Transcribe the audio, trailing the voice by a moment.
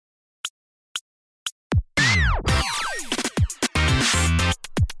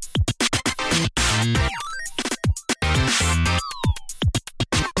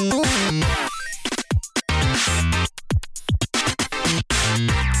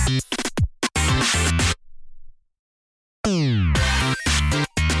Welcome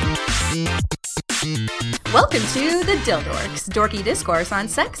to the Dildorks, dorky discourse on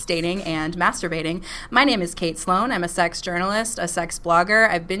sex, dating, and masturbating. My name is Kate Sloan. I'm a sex journalist, a sex blogger.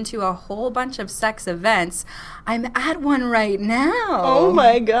 I've been to a whole bunch of sex events. I'm at one right now. Oh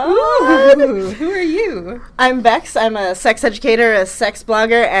my god. Ooh, who are you? I'm Bex. I'm a sex educator, a sex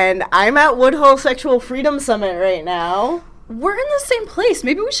blogger, and I'm at Woodhull Sexual Freedom Summit right now. We're in the same place.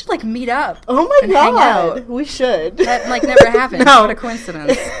 Maybe we should, meet up. Oh my and god. hang out. We should. That, never happened. No. What a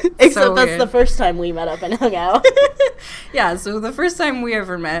coincidence. Except So that's weird. the first time we met up and hung out. Yeah, so the first time we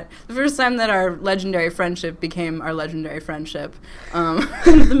ever met, the first time that our legendary friendship became our legendary friendship,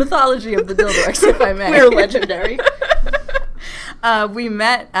 the mythology of the Dildorks, if I may. We're legendary. We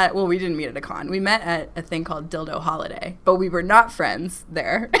met at, we didn't meet at a con. We met at a thing called Dildo Holiday, but we were not friends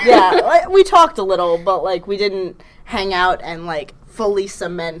there. Yeah, we talked a little, but, we didn't hang out and, fully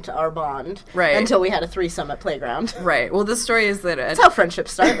cement our bond. Right. Until we had a threesome at Playground. Right. Well, the story is that That's how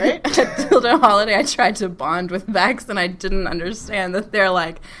friendships start, right? at Dildo Holiday, I tried to bond with Bex, and I didn't understand that they're,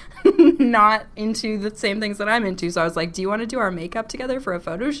 not into the same things that I'm into. So I was like, do you want to do our makeup together for a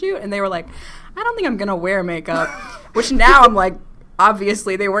photo shoot? And they were like, I don't think I'm going to wear makeup. Which now I'm like,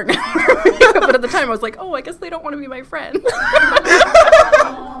 obviously they weren't going to wear makeup. But at the time I was like, oh, I guess they don't want to be my friend.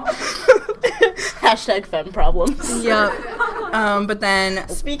 Hashtag femme problems. Yep. But then...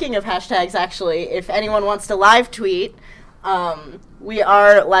 Speaking of hashtags, actually, if anyone wants to live tweet, we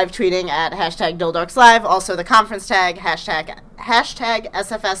are live tweeting at hashtag DilDorksLive, also the conference tag, hashtag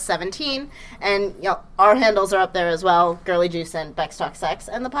SFS17, and our handles are up there as well, Girly Juice and Bex Talk Sex,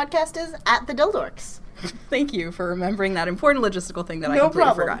 and the podcast is at the Dildorks. Thank you for remembering that important logistical thing that I No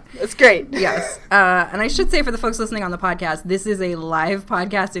completely problem. forgot. It's great. Yes. And I should say for the folks listening on the podcast, this is a live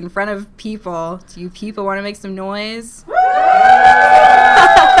podcast in front of people. Do you people want to make some noise?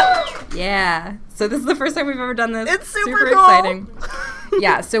 Yeah. So this is the first time we've ever done this. It's super cool. Exciting.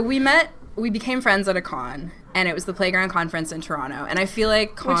 Yeah, so we became friends at a con, and it was the Playground Conference in Toronto. And I feel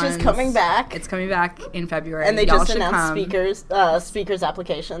like cons... Which is coming back. It's coming back in February. And they Y'all just should announced come. speakers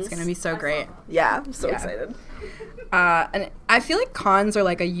applications. It's going to be so great. Yeah, I'm so Yeah. excited. And I feel like cons are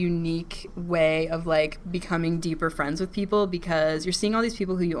a unique way of becoming deeper friends with people, because you're seeing all these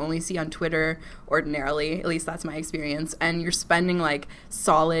people who you only see on Twitter ordinarily, at least that's my experience, and you're spending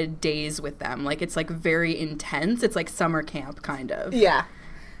solid days with them. It's very intense. It's like summer camp kind of. Yeah.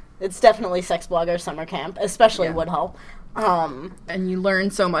 It's definitely sex blogger summer camp, especially Yeah. Woodhull. And you learn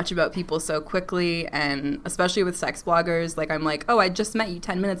so much about people so quickly, and especially with sex bloggers, I'm like, oh, I just met you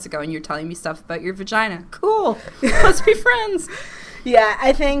 10 minutes ago and you're telling me stuff about your vagina. Cool. Let's be friends. Yeah,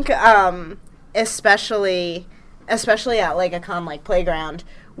 I think especially at a con like Playground,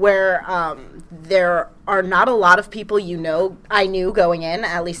 where there are not a lot of people I knew going in,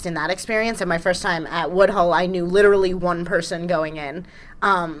 at least in that experience. And my first time at Woodhull, I knew literally one person going in.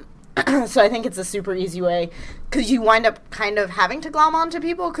 So I think it's a super easy way, because you wind up kind of having to glom onto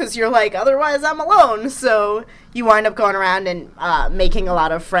people, because you're otherwise I'm alone. So you wind up going around and making a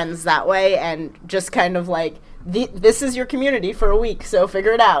lot of friends that way, and just kind of this is your community for a week, so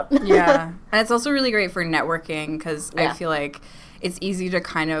figure it out. Yeah. And it's also really great for networking, because Yeah. I feel like it's easy to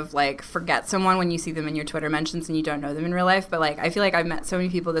kind of forget someone when you see them in your Twitter mentions and you don't know them in real life. But I feel like I've met so many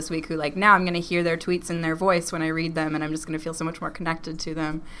people this week who now I'm going to hear their tweets and their voice when I read them, and I'm just going to feel so much more connected to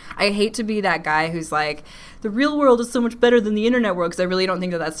them. I hate to be that guy who's the real world is so much better than the internet world, because I really don't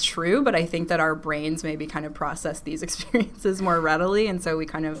think that that's true. But I think that our brains maybe kind of process these experiences more readily, and so we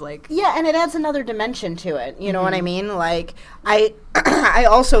kind of Yeah, and it adds another dimension to it. You know what I mean? I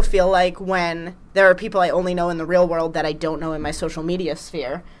also feel when there are people I only know in the real world that I don't know in my social media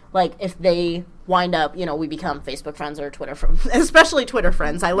sphere, if they wind up, we become Facebook friends or Twitter friends, especially Twitter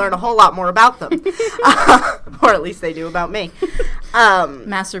friends, I learn a whole lot more about them. Or at least they do about me.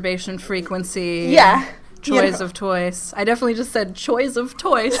 masturbation frequency. Yeah. Choice of toys. I definitely just said choice of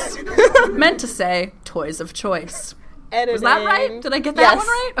toys. Meant to say toys of choice. Editing. Was that right? Did I get that one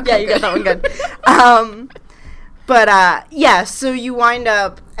right? Yeah, you got that one good. But yeah, so you wind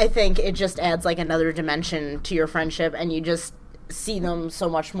up, I think it just adds another dimension to your friendship, and you just see them so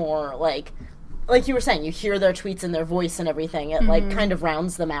much more like you were saying, you hear their tweets and their voice and everything. It kind of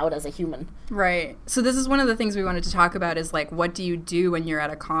rounds them out as a human. Right. So this is one of the things we wanted to talk about is what do you do when you're at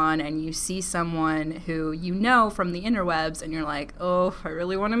a con and you see someone who you know from the interwebs and you're like, oh, I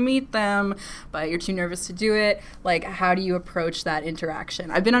really want to meet them, but you're too nervous to do it. How do you approach that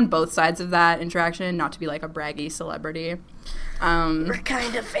interaction? I've been on both sides of that interaction, not to be a braggy celebrity. We're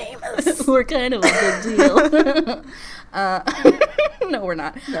kind of famous. We're kind of a big deal. No, we're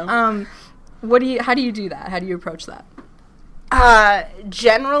not. No. How do you do that? How do you approach that?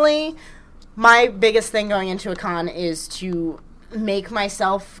 Generally, my biggest thing going into a con is to make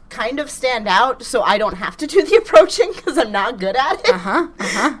myself kind of stand out so I don't have to do the approaching because I'm not good at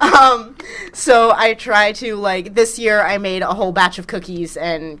it. So I try to, like, this year I made a whole batch of cookies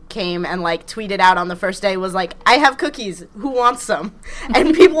and came and, like, tweeted out on the first day, was like, I have cookies, who wants some?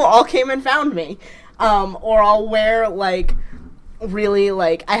 And people all came and found me. Or I'll wear, like, really,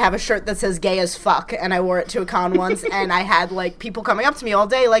 like, I have a shirt that says gay as fuck, and I wore it to a con once, and I had, like, people coming up to me all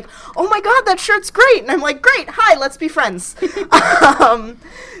day, like, oh my god, that shirt's great, and I'm like, great, hi, let's be friends.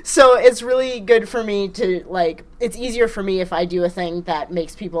 So it's really good for me to, like, it's easier for me if I do a thing that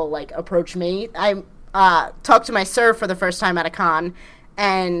makes people, like, approach me. I talked to my sir for the first time at a con,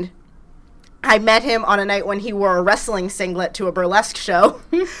 and I met him on a night when he wore a wrestling singlet to a burlesque show,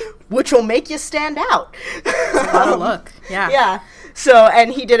 which will make you stand out. It's a lot of look. Yeah. Yeah. So,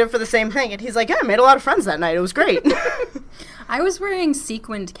 and he did it for the same thing. And he's like, yeah, I made a lot of friends that night. It was great. I was wearing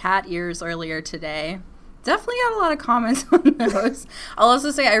sequined cat ears earlier today. Definitely got a lot of comments on those. I'll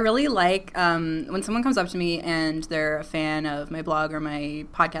also say I really like when someone comes up to me and they're a fan of my blog or my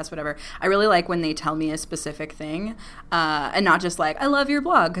podcast, whatever, I really like when they tell me a specific thing and not just like, I love your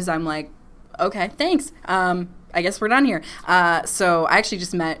blog, because I'm like, okay, thanks. I guess we're done here. So I actually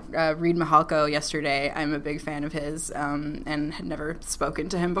just met Reed Mihalko yesterday. I'm a big fan of his and had never spoken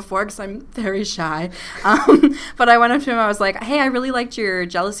to him before because I'm very shy. But I went up to him. I was like, hey, I really liked your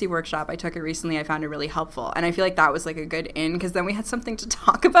jealousy workshop. I took it recently. I found it really helpful. And I feel like that was like a good in, because then we had something to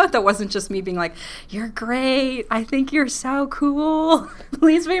talk about that wasn't just me being like, you're great. I think you're so cool.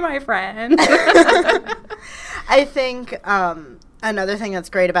 Please be my friend. I think another thing that's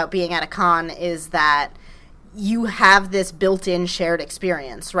great about being at a con is that you have this built-in shared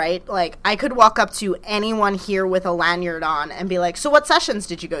experience, right? Like, I could walk up to anyone here with a lanyard on and be like, so what sessions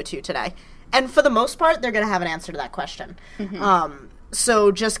did you go to today? And for the most part, they're going to have an answer to that question. Mm-hmm.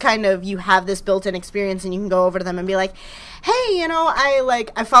 So just kind of, you have this built-in experience and you can go over to them and be like, hey, you know,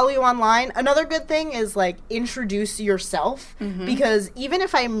 I follow you online. Another good thing is, like, introduce yourself, because even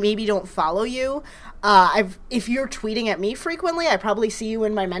if I maybe don't follow you, if you're tweeting at me frequently, I probably see you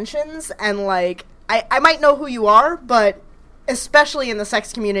in my mentions, and, like, I might know who you are, but especially in the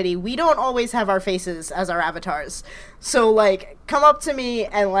sex community, we don't always have our faces as our avatars. So, like, come up to me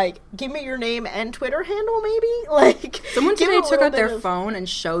and, like, give me your name and Twitter handle, maybe? Like, someone today took out their phone and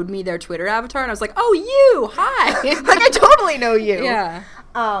showed me their Twitter avatar, and I was like, oh, you! Hi! Like, I totally know you. Yeah.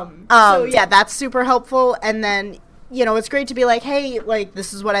 So, yeah, that's super helpful. And then, you know, it's great to be like, hey, like,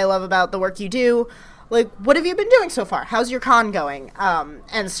 this is what I love about the work you do. Like, what have you been doing so far? How's your con going?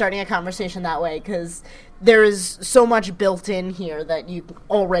 And starting a conversation that way, because there is so much built in here that you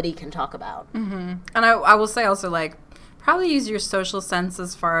already can talk about. Mm-hmm. And I will say also, like, probably use your social sense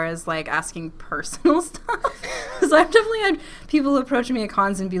as far as, like, asking personal stuff. Because I've definitely had people approach me at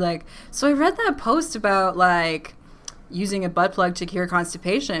cons and be like, so I read that post about, like, using a butt plug to cure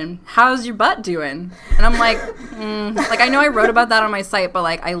constipation. How's your butt doing? And I'm like, like, I know I wrote about that on my site, but,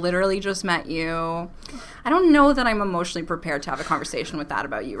 like, I literally just met you. I don't know that I'm emotionally prepared to have a conversation with that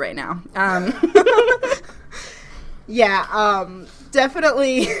about you right now. Yeah,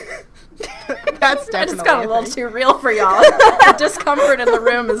 definitely. That's definitely. I just got a little too real for y'all. The discomfort in the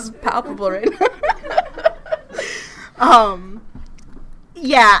room is palpable right now.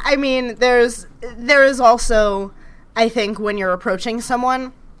 Yeah, I mean, there is also, I think, when you're approaching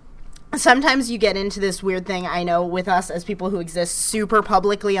someone, sometimes you get into this weird thing, I know, with us as people who exist super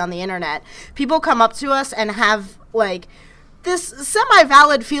publicly on the internet. People come up to us and have, like, this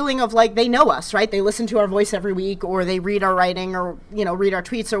semi-valid feeling of, like, they know us, right? They listen to our voice every week, or they read our writing, or, you know, read our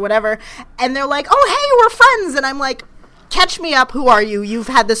tweets or whatever, and they're like, oh, hey, we're friends, and I'm like, catch me up, who are you? You've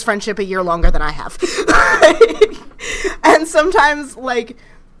had this friendship a year longer than I have. And sometimes, like,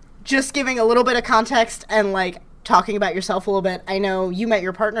 just giving a little bit of context and, like, talking about yourself a little bit. I know you met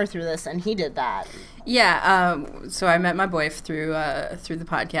your partner through this, and he did that. Yeah, so I met my boy through the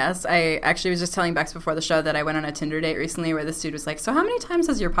podcast. I actually was just telling Bex before the show that I went on a Tinder date recently where this dude was like, so how many times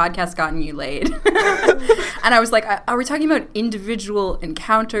has your podcast gotten you laid? And I was like, are we talking about individual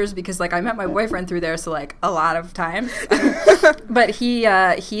encounters? Because, like, I met my boyfriend through there, so, like, a lot of times. But he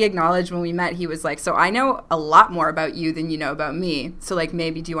acknowledged when we met, he was like, so I know a lot more about you than you know about me. So, like,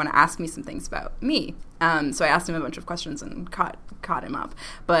 maybe do you want to ask me some things about me? So I asked him a bunch of questions and caught him up.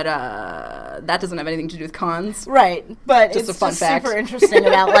 But that doesn't have anything to do with cons. Right. But just it's a fun just fact. super interesting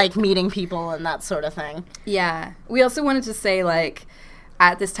about, like, meeting people and that sort of thing. Yeah. We also wanted to say, like,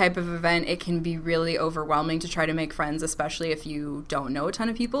 at this type of event, it can be really overwhelming to try to make friends, especially if you don't know a ton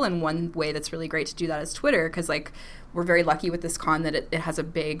of people. And one way that's really great to do that is Twitter, because like we're very lucky with this con that it has a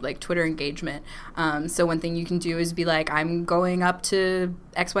big like Twitter engagement. So one thing you can do is be like, I'm going up to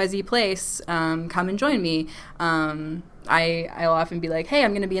XYZ place, come and join me. I'll often be like, hey,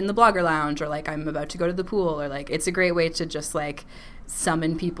 I'm going to be in the blogger lounge, or like I'm about to go to the pool, or like it's a great way to just like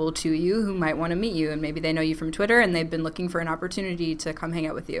summon people to you who might want to meet you, and maybe they know you from Twitter and they've been looking for an opportunity to come hang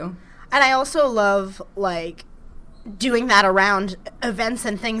out with you. And I also love like doing that around events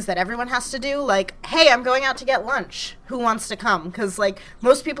and things that everyone has to do, like, hey, I'm going out to get lunch, who wants to come? Because like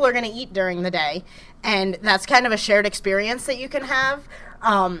most people are going to eat during the day, and that's kind of a shared experience that you can have,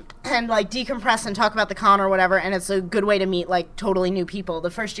 and like decompress and talk about the con or whatever. And it's a good way to meet like totally new people.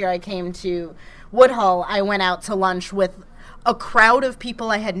 The first year I came to Woodhull, I went out to lunch with a crowd of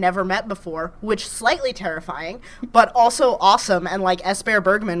people I had never met before, which slightly terrifying, but also awesome. And like Esper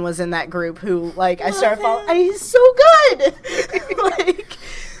Bergman was in that group, who like I started following, and he's so good. Like,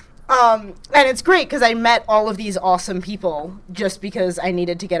 and it's great because I met all of these awesome people just because I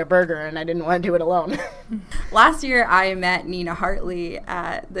needed to get a burger and I didn't want to do it alone. Last year, I met Nina Hartley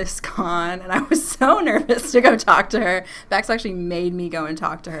at this con, and I was so nervous to go talk to her. Bex actually made me go and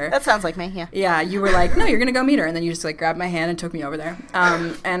talk to her. That sounds like me, yeah. Yeah, you were like, no, you're going to go meet her, and then you just like grabbed my hand and took me over there.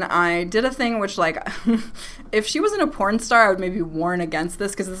 And I did a thing which like, if she wasn't a porn star, I would maybe warn against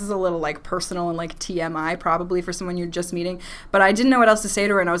this, because this is a little like personal and like TMI probably for someone you're just meeting. But I didn't know what else to say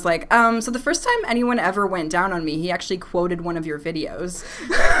to her, and I was like, so the first time anyone ever went down on me, he actually quoted one of your videos.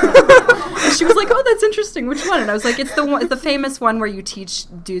 And she was like, oh, that's interesting. Which one? And I was like, it's the famous one where you teach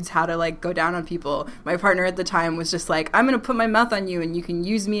dudes how to like go down on people. My partner at the time was just like, I'm going to put my mouth on you and you can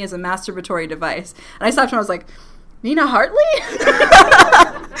use me as a masturbatory device. And I stopped and I was like, Nina Hartley?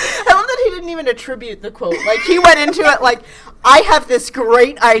 I love that he didn't even attribute the quote. Like, he went into it like, I have this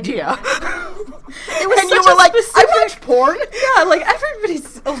great idea. It was, and you were like, I watch porn? Yeah, like,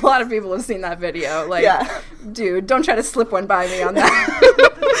 a lot of people have seen that video. Like, yeah. Dude, don't try to slip one by me on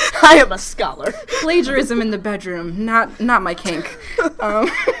that. I am a scholar. Plagiarism in the bedroom, not my kink.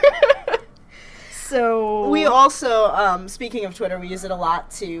 So we also, speaking of Twitter, we use it a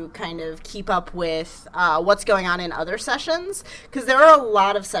lot to kind of keep up with what's going on in other sessions, because there are a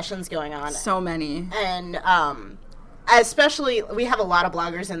lot of sessions going on. So many. And especially, we have a lot of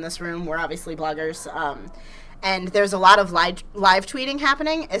bloggers in this room. We're obviously bloggers. And there's a lot of live tweeting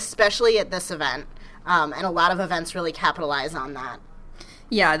happening, especially at this event. And a lot of events really capitalize on that.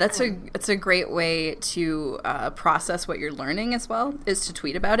 Yeah, it's a great way to process what you're learning as well, is to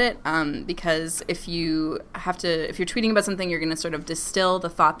tweet about it. Because if you're tweeting about something, you're going to sort of distill the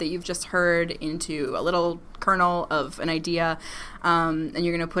thought that you've just heard into a little kernel of an idea, and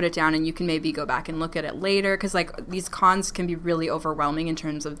you're going to put it down, and you can maybe go back and look at it later, because like these cons can be really overwhelming in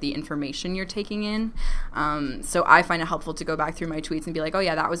terms of the information you're taking in. So I find it helpful to go back through my tweets and be like, oh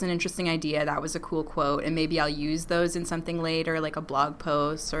yeah, that was an interesting idea, that was a cool quote, and maybe I'll use those in something later, like a blog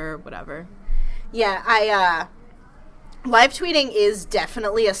post or whatever. Yeah, live tweeting is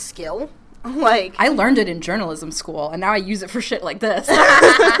definitely a skill. Like, I learned it in journalism school, and now I use it for shit like this.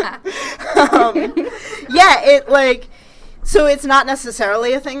 So it's not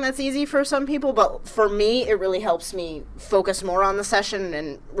necessarily a thing that's easy for some people, but for me, it really helps me focus more on the session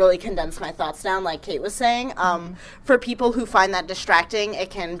and really condense my thoughts down, like Kate was saying. For people who find that distracting, it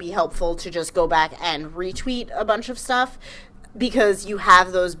can be helpful to just go back and retweet a bunch of stuff, because you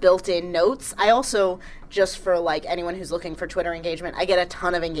have those built-in notes. I also, just for like anyone who's looking for Twitter engagement, I get a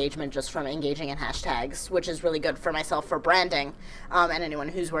ton of engagement just from engaging in hashtags, which is really good for myself for branding, and anyone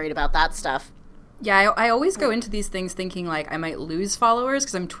who's worried about that stuff. Yeah, I always go into these things thinking like I might lose followers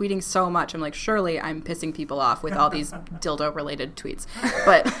because I'm tweeting so much. I'm like, surely I'm pissing people off with all these dildo-related tweets.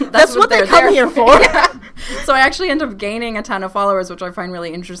 But that's what they come here for. Yeah. So I actually end up gaining a ton of followers, which I find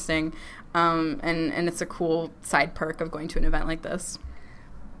really interesting. And it's a cool side perk of going to an event like this.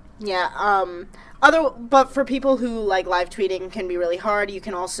 Yeah, but for people who like live tweeting can be really hard, you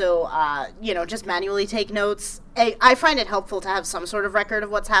can also, just manually take notes. I find it helpful to have some sort of record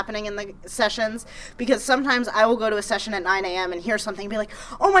of what's happening in the sessions, because sometimes I will go to a session at 9 a.m. and hear something and be like,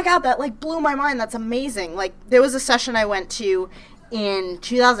 oh my god, that like blew my mind, that's amazing. Like, there was a session I went to in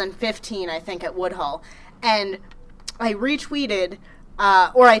 2015, I think, at Woodhull, and I retweeted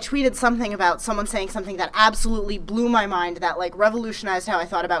or I tweeted something about someone saying something that absolutely blew my mind, that like revolutionized how I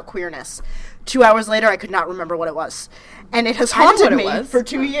thought about queerness. 2 hours later, I could not remember what it was. And it has I know haunted what it me was. for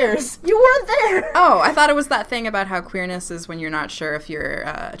 2 years. You weren't there. Oh, I thought it was that thing about how queerness is when you're not sure if you're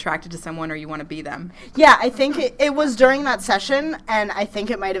attracted to someone or you want to be them. Yeah, I think it was during that session, and I think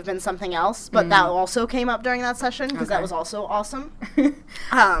it might have been something else, but that also came up during that session, because that was also awesome.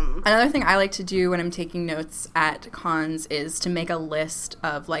 Another thing I like to do when I'm taking notes at cons is to make a list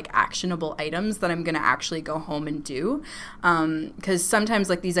of, like, actionable items that I'm going to actually go home and do. Because sometimes,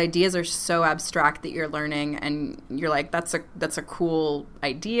 like, these ideas are so abstract that you're learning, and you're like, that's a cool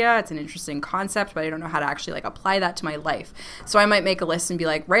idea, it's an interesting concept, but I don't know how to actually, like, apply that to my life. So I might make a list and be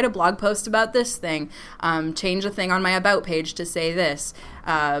like, write a blog post about this thing, change a thing on my about page to say this,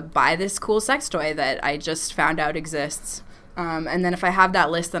 buy this cool sex toy that I just found out exists. And then if I have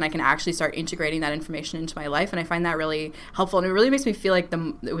that list, then I can actually start integrating that information into my life, and I find that really helpful, and it really makes me feel like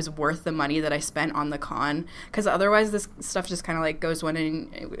it was worth the money that I spent on the con, because otherwise this stuff just kind of like goes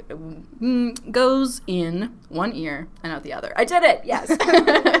in one ear and out the other. I did it, yes.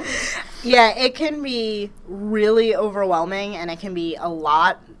 Yeah, it can be really overwhelming, and it can be a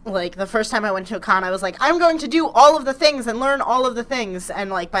lot. Like, the first time I went to a con, I was like, I'm going to do all of the things and learn all of the things, and,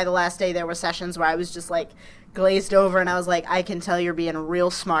 like, by the last day, there were sessions where I was just, like, glazed over, and I was like, I can tell you're being real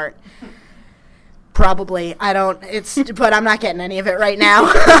smart. Probably. But I'm not getting any of it right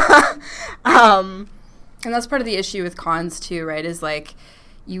now. And that's part of the issue with cons, too, right, is, like,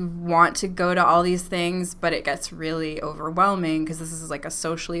 you want to go to all these things, but it gets really overwhelming because this is like a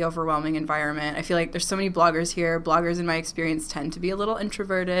socially overwhelming environment. I feel like there's so many bloggers here. Bloggers, in my experience, tend to be a little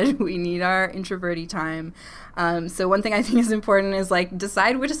introverted. We need our introverty time. So one thing I think is important is, like,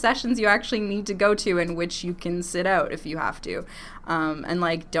 decide which sessions you actually need to go to and which you can sit out if you have to. And,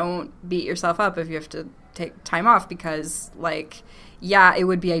 like, don't beat yourself up if you have to take time off because, like, yeah, it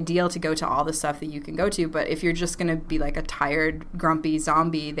would be ideal to go to all the stuff that you can go to, but if you're just going to be like a tired, grumpy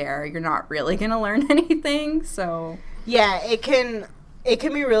zombie there, you're not really going to learn anything, so. Yeah, it can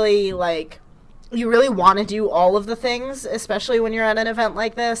be really, like, you really want to do all of the things, especially when you're at an event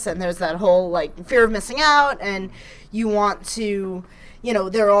like this, and there's that whole, like, fear of missing out, and you want to, you know,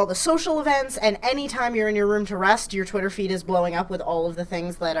 there are all the social events, and anytime you're in your room to rest, your Twitter feed is blowing up with all of the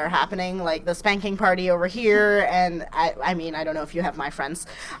things that are happening, like the spanking party over here, and I mean, I don't know if you have my friends,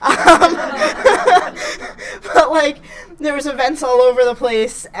 but, like, there's events all over the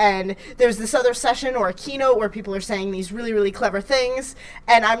place, and there's this other session or a keynote where people are saying these really, really clever things,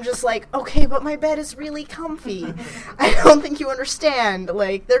 and I'm just like, okay, but my bed is really comfy. I don't think you understand.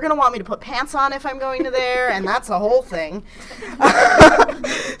 Like, they're gonna want me to put pants on if I'm going to there, and that's a whole thing.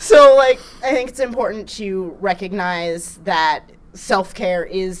 So, like, I think it's important to recognize that self-care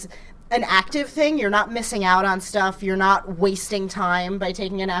is an active thing. You're not missing out on stuff. You're not wasting time by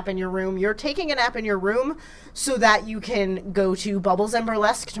taking a nap in your room. You're taking a nap in your room so that you can go to Bubbles and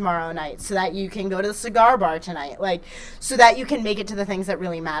Burlesque tomorrow night, so that you can go to the cigar bar tonight, like, so that you can make it to the things that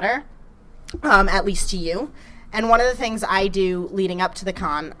really matter, at least to you. And one of the things I do leading up to the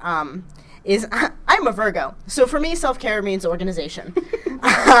con, is I'm a Virgo. So for me, self-care means organization.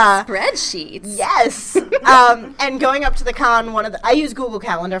 Spreadsheets. Yes. And going up to the con, I use Google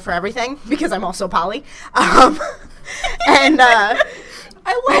Calendar for everything because I'm also poly. And I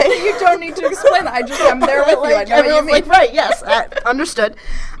love that you don't need to explain that. I'm there with you. I know what you mean. Like, right, yes, understood.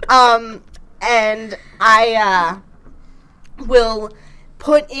 And I will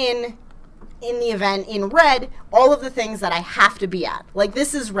put in the event in red all of the things that I have to be at. Like,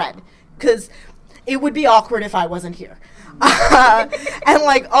 this is red. Because it would be awkward if I wasn't here. And,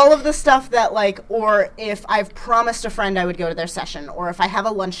 like, all of the stuff that, like, or if I've promised a friend I would go to their session, or if I have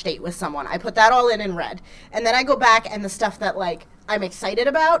a lunch date with someone, I put that all in red. And then I go back, and the stuff that, like, I'm excited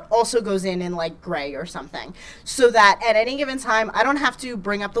about also goes in like, gray or something. So that at any given time, I don't have to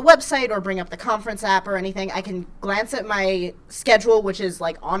bring up the website or bring up the conference app or anything. I can glance at my schedule, which is,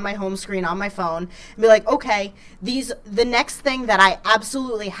 like, on my home screen on my phone, and be like, okay, the next thing that I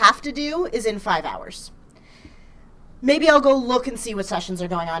absolutely have to do is in 5 hours. Maybe I'll go look and see what sessions are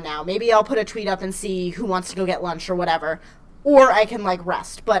going on now. Maybe I'll put a tweet up and see who wants to go get lunch or whatever. Or I can, like,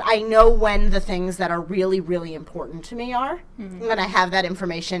 rest. But I know when the things that are really, really important to me are. Mm-hmm. And I have that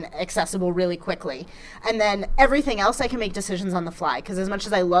information accessible really quickly. And then everything else I can make decisions on the fly. Because as much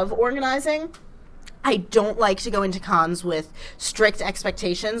as I love organizing, I don't like to go into cons with strict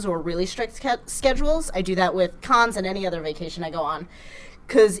expectations or really strict schedules. I do that with cons and any other vacation I go on.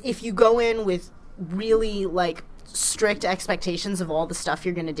 Because if you go in with really, like, strict expectations of all the stuff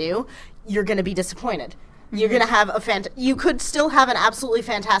you're going to do, you're going to be disappointed. You're going to have you could still have an absolutely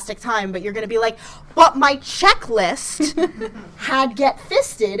fantastic time, but you're going to be like, but my checklist had get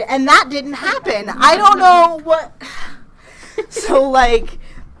fisted, and that didn't happen. I don't know what. So, like,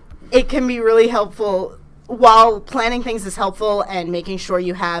 it can be really helpful while planning things is helpful and making sure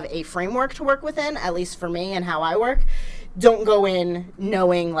you have a framework to work within, at least for me and how I work, don't go in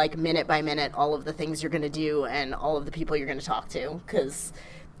knowing, like, minute by minute all of the things you're going to do and all of the people you're going to talk to, because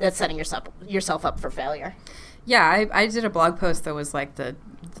that's setting yourself up for failure. Yeah, I did a blog post that was like the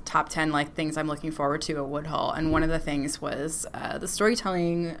top 10 like things I'm looking forward to at Woodhull, and one of the things was the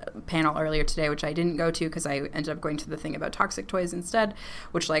storytelling panel earlier today, which I didn't go to because I ended up going to the thing about toxic toys instead,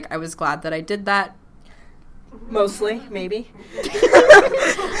 which, like, I was glad that I did that. Mostly, maybe.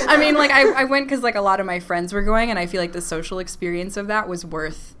 I mean, like, I went because, like, a lot of my friends were going, and I feel like the social experience of that was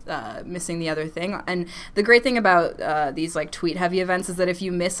worth missing the other thing. And the great thing about these, like, tweet-heavy events is that if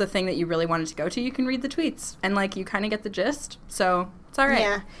you miss a thing that you really wanted to go to, you can read the tweets, and, like, you kind of get the gist, so it's all right.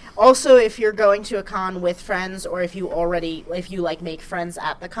 Yeah. Also, if you're going to a con with friends, or if you like, make friends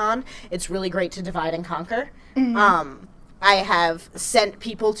at the con, it's really great to divide and conquer. Mm-hmm. I have sent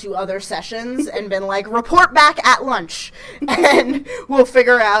people to other sessions and been like, report back at lunch, and we'll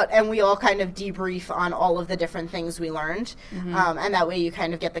figure out, and we all kind of debrief on all of the different things we learned, and that way you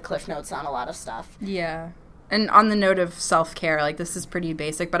kind of get the cliff notes on a lot of stuff. Yeah. And on the note of self-care, like, this is pretty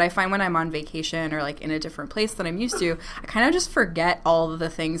basic, but I find when I'm on vacation or, like, in a different place than I'm used to, I kind of just forget all of the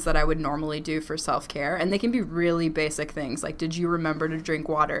things that I would normally do for self-care, and they can be really basic things, like, did you remember to drink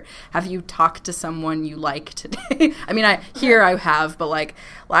water? Have you talked to someone you like today? I mean, I have, but, like,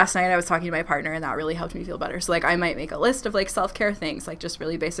 last night I was talking to my partner, and that really helped me feel better. So, like, I might make a list of, like, self-care things, like, just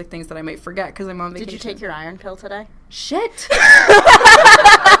really basic things that I might forget because I'm on vacation. Did you take your iron pill today? Shit!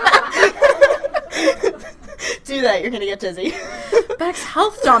 Do that, you're gonna get dizzy. Beck's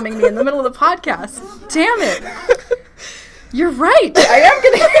health doming me in the middle of the podcast. Damn it. You're right. I am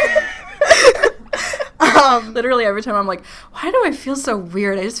gonna... Literally every time I'm like, why do I feel so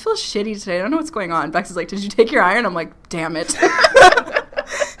weird? I just feel shitty today. I don't know what's going on. Bex is like, did you take your iron? I'm like, damn it.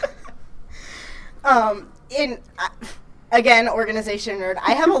 Again, organization nerd.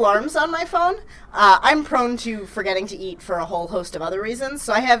 I have alarms on my phone. I'm prone to forgetting to eat for a whole host of other reasons.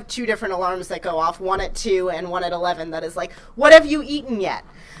 So I have 2 different alarms that go off, one at 2 and one at 11 that is like, what have you eaten yet?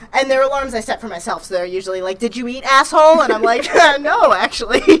 And they're alarms I set for myself. So they're usually like, did you eat, asshole? And I'm like, no,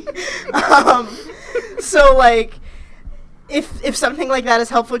 actually. So, like, if something like that is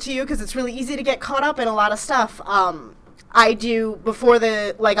helpful to you, because it's really easy to get caught up in a lot of stuff, I do, before on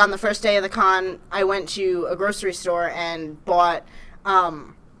the first day of the con, I went to a grocery store and bought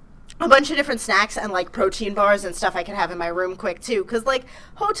a bunch of different snacks and, like, protein bars and stuff I could have in my room quick, too. Because, like,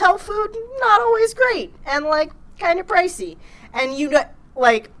 hotel food, not always great and, like, kind of pricey. And,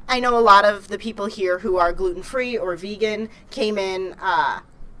 I know a lot of the people here who are gluten-free or vegan came in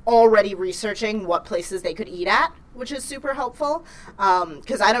already researching what places they could eat at, which is super helpful,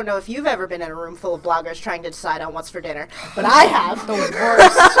 because I don't know if you've ever been in a room full of bloggers trying to decide on what's for dinner, but I have. The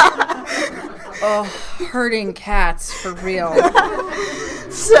worst. Oh, hurting cats, for real.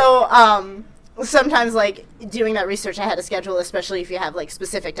 So, sometimes, like, doing that research ahead of schedule, especially if you have, like,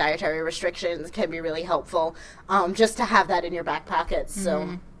 specific dietary restrictions, can be really helpful, just to have that in your back pocket,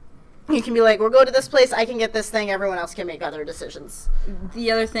 so... You can be like, we'll go to this place, I can get this thing, everyone else can make other decisions. The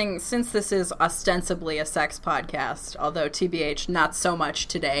other thing, since this is ostensibly a sex podcast, although TBH, not so much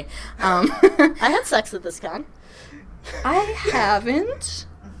today. I had sex at this con. I haven't.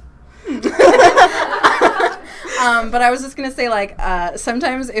 But I was just gonna say, like,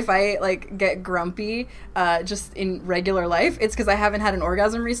 sometimes if I, like, get grumpy just in regular life, it's because I haven't had an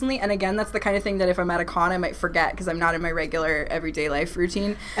orgasm recently, and again, that's the kind of thing that if I'm at a con I might forget because I'm not in my regular everyday life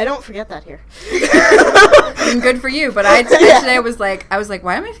routine. I don't forget that here. I mean, good for you, but today I was like,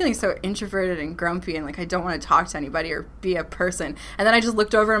 why am I feeling so introverted and grumpy and, like, I don't want to talk to anybody or be a person? And then I just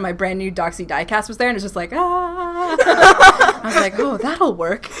looked over and my brand new Doxy diecast was there, and it's just like, ah. I was like, oh, that'll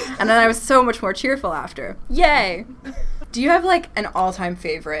work. And then I was so much more cheerful after. Yay! Do you have, like, an all-time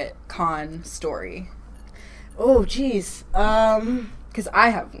favorite con story? Oh, geez. Because I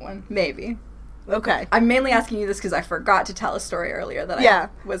have one, maybe. Okay. I'm mainly asking you this because I forgot to tell a story earlier that I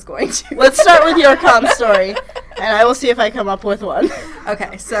was going to. Let's start with your con story, and I will see if I come up with one.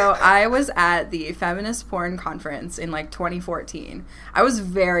 Okay, so I was at the Feminist Porn Conference in, like, 2014. I was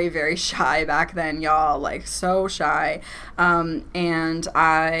very, very shy back then, y'all, like, so shy. And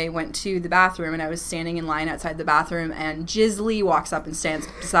I went to the bathroom, and I was standing in line outside the bathroom, and Jiz Lee walks up and stands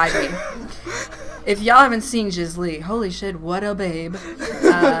beside me. If y'all haven't seen Jiz Lee, holy shit, what a babe.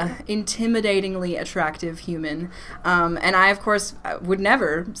 Intimidatingly attractive human. And I, of course, would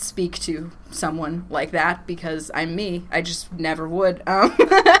never speak to someone like that because I'm me. I just never would.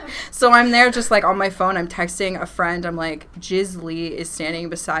 So I'm there just like on my phone. I'm texting a friend. I'm like, Jiz Lee is standing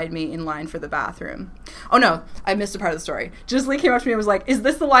beside me in line for the bathroom. Oh, no, I missed a part of the story. Jiz Lee came up to me and was like, is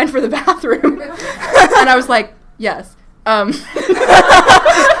this the line for the bathroom? And I was like, yes. And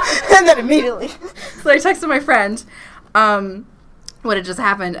then immediately. So I texted my friend what had just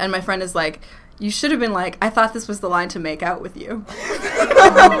happened, and my friend is like, you should have been like, I thought this was the line to make out with you.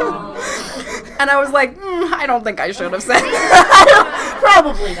 And I was like, I don't think I should have said that.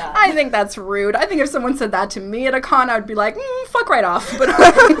 Probably not. I think that's rude. I think if someone said that to me at a con, I would be like, fuck right off. But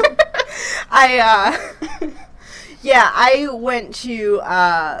yeah, I went to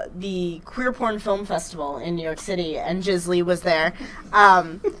the Queer Porn Film Festival in New York City, and Jiz Lee was there.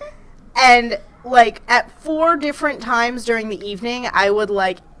 And, like, at 4 different times during the evening, I would,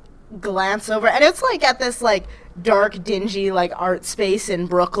 like, glance over. And it's, like, at this, like, dark, dingy, like, art space in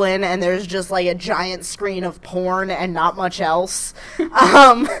Brooklyn, and there's just, like, a giant screen of porn and not much else.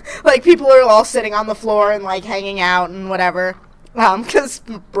 Like, people are all sitting on the floor and, like, hanging out and whatever. 'Cause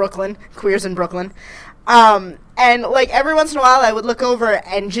Brooklyn, queers in Brooklyn. And, like, every once in a while I would look over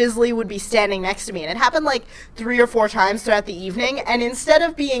and Jiz Lee would be standing next to me. And it happened, like, 3 or 4 times throughout the evening. And instead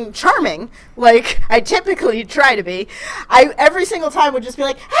of being charming, like I typically try to be, I every single time would just be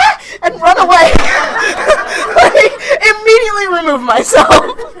like, ah! And run away. Like, immediately remove myself.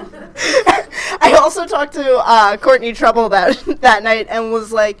 I also talked to Courtney Trouble that night and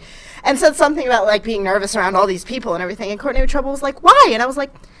was like, and said something about, like, being nervous around all these people and everything. And Courtney Trouble was like, why? And I was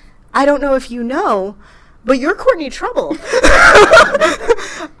like, I don't know if you know, but you're Courtney Trouble.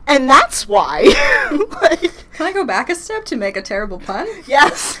 And that's why. Like, can I go back a step to make a terrible pun?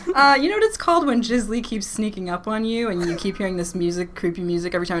 Yes. You know what it's called when Jiz Lee keeps sneaking up on you and you keep hearing this music, creepy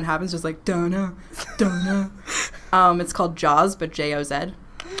music every time it happens, just like, Donna, Donna. It's called Jaws, but J-O-Z.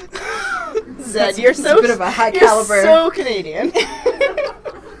 Zed, you're so a bit of a high caliber. You're so Canadian.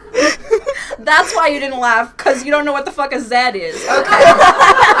 That's why you didn't laugh, because you don't know what the fuck a Z is. Okay.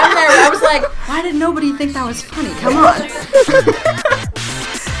 I'm there. I was like, why did nobody think that was funny? Come on.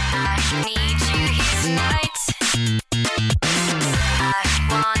 I need you here tonight. I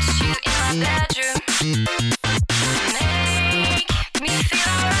want you in my bedroom. Make me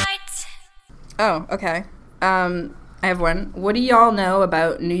feel alright. Oh, okay. I have one. What do y'all know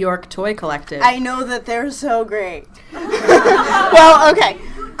about New York Toy Collective? I know that they're so great. Well, okay.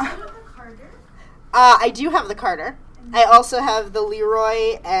 I do have the Carter. I also have the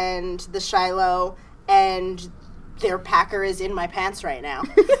Leroy and the Shiloh, and their Packer is in my pants right now.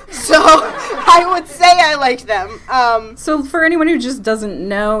 So I would say I like them. So for anyone who just doesn't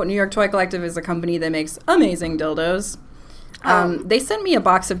know, New York Toy Collective is a company that makes amazing dildos. They sent me a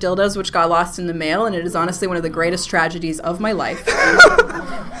box of dildos which got lost in the mail, and it is honestly one of the greatest tragedies of my life. There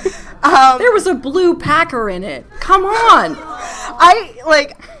was a blue Packer in it. Come on.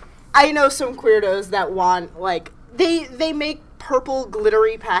 I know some queerdos that want, like, they make purple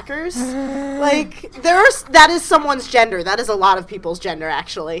glittery Packers. Like, that is someone's gender. That is a lot of people's gender,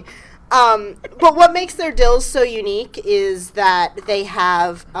 actually. But what makes their dills so unique is that they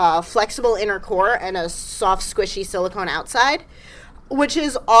have a flexible inner core and a soft, squishy silicone outside, which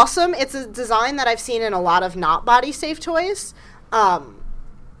is awesome. It's a design that I've seen in a lot of not body-safe toys.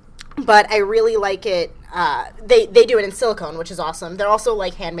 But I really like it. They do it in silicone, which is awesome. They're also,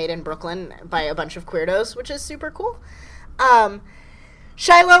 like, handmade in Brooklyn by a bunch of queerdos, which is super cool.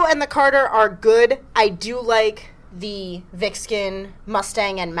 Shiloh and the Carter are good. I do like the Vixkin,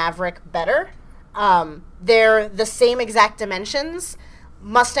 Mustang, and Maverick better. They're the same exact dimensions.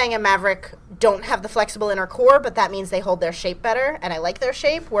 Mustang and Maverick don't have the flexible inner core, but that means they hold their shape better, and I like their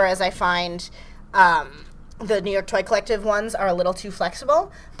shape, whereas I find the New York Toy Collective ones are a little too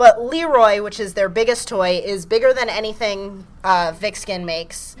flexible. But Leroy, which is their biggest toy, is bigger than anything Vixkin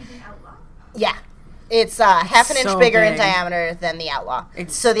makes. Outlaw? Yeah. It's half an inch So bigger in big. diameter than the Outlaw.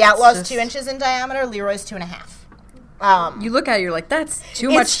 It's- So the Outlaw's it's 2 just- inches in diameter, Leroy's 2.5. You look at it, you're like, that's too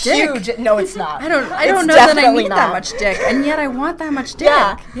much dick. Huge. No, it's not. I don't It's know that I definitely need not. that much dick, and yet I want that much dick.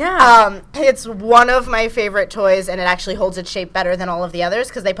 Yeah. It's one of my favorite toys, and it actually holds its shape better than all of the others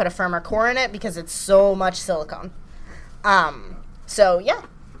because they put a firmer core in it because it's so much silicone. So, yeah.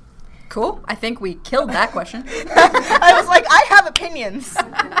 Cool. I think we killed that question. I was like, I have opinions.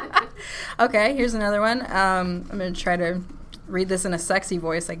 Okay, here's another one. I'm going to try to read this in a sexy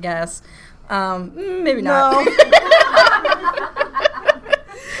voice, I guess. Maybe not. No.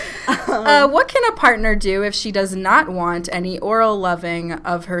 What can a partner do if she does not want any oral loving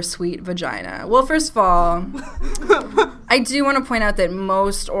of her sweet vagina? Well, first of all, I do want to point out that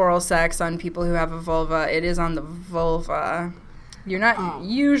most oral sex on people who have a vulva, it is on the vulva. You're not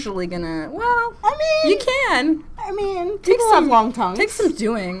usually gonna. Well, I mean, you can. I mean, people have long tongues. Take some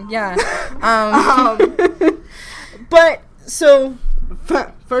doing, yeah. But so,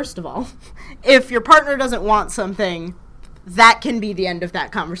 first of all, if your partner doesn't want something, that can be the end of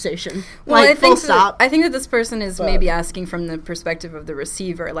that conversation. Well, like, full stop. I think that this person is maybe asking from the perspective of the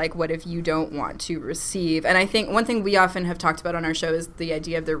receiver, like, what if you don't want to receive? And I think one thing we often have talked about on our show is the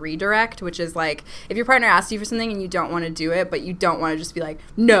idea of the redirect, which is, like, if your partner asks you for something and you don't want to do it, but you don't want to just be like,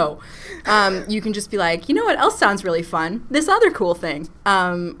 no, you can just be like, you know what else sounds really fun? This other cool thing.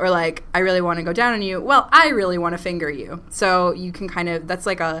 Or, like, I really want to go down on you. Well, I really want to finger you. So you can kind of, that's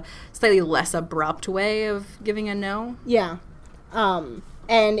like a slightly less abrupt way of giving a no. Yeah.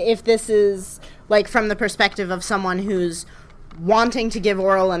 And if this is, like, from the perspective of someone who's wanting to give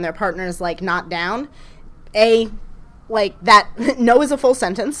oral and their partner's, like, not down, like, that no is a full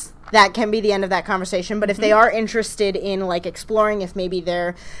sentence. That can be the end of that conversation. But if they are interested in, like, exploring if maybe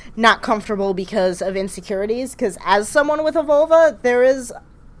they're not comfortable because of insecurities, because as someone with a vulva,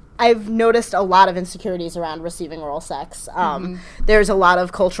 I've noticed a lot of insecurities around receiving oral sex. There's a lot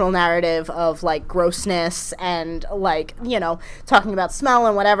of cultural narrative of, like, grossness and, like, you know, talking about smell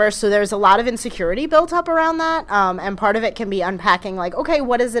and whatever. So there's a lot of insecurity built up around that. And part of it can be unpacking, like, okay,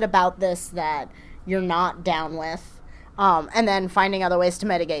 what is it about this that you're not down with? And then finding other ways to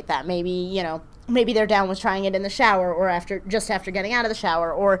mitigate that. Maybe, you know, maybe they're down with trying it in the shower or after getting out of the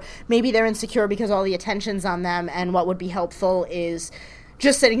shower. Or maybe they're insecure because all the attention's on them, and what would be helpful is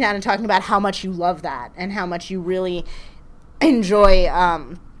just sitting down and talking about how much you love that and how much you really enjoy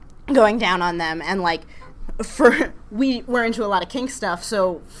going down on them. And, like, we're into a lot of kink stuff,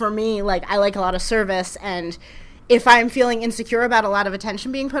 so for me, like, I like a lot of service, and if I'm feeling insecure about a lot of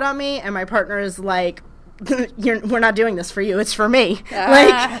attention being put on me and my partner is like, we're not doing this for you, it's for me.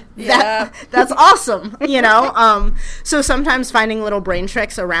 That's awesome, you know? So sometimes finding little brain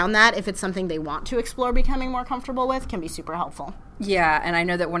tricks around that, if it's something they want to explore becoming more comfortable with, can be super helpful. Yeah, and I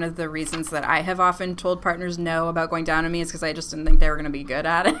know that one of the reasons that I have often told partners no about going down on me is because I just didn't think they were going to be good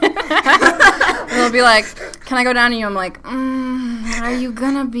at it. They'll be like, can I go down on you? I'm like, are you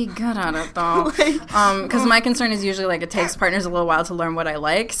going to be good at it, though? Because my concern is usually, like, it takes partners a little while to learn what I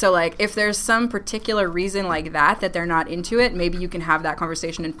like. So, like, if there's some particular reason like that they're not into it, maybe you can have that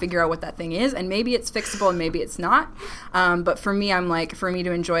conversation and figure out what that thing is. And maybe it's fixable and maybe it's not. But for me, I'm like, for me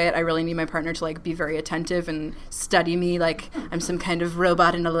to enjoy it, I really need my partner to, like, be very attentive and study me like I'm some kind of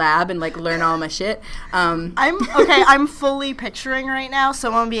robot in a lab and, like, learn all my shit. I'm fully picturing right now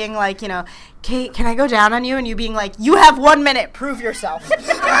someone being like, you know, Kate, can I go down on you? And you being like, you have 1 minute, prove yourself.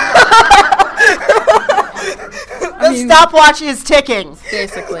 The stopwatch is ticking.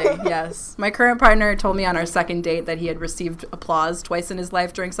 Basically, yes. My current partner told me on our second date that he had received applause twice in his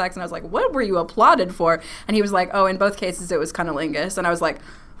life during sex, and I was like, what were you applauded for? And he was like, oh, in both cases it was cunnilingus. And I was like,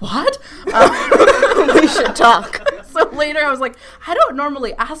 what? We should talk. So later I was like, I don't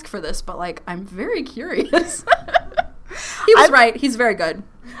normally ask for this, but, like, I'm very curious. He was right. He's very good.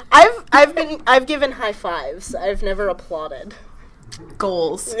 I've given high fives. I've never applauded.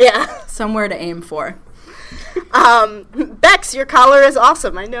 Goals. Yeah. Somewhere to aim for. Bex, your collar is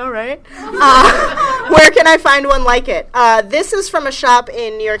awesome. I know, right? Where can I find one like it? This is from a shop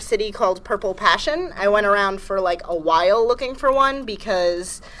in New York City called Purple Passion. I went around for, like, a while looking for one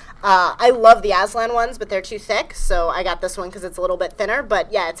because I love the Aslan ones, but they're too thick, so I got this one because it's a little bit thinner.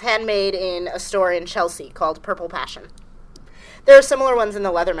 But, yeah, it's handmade in a store in Chelsea called Purple Passion. There are similar ones in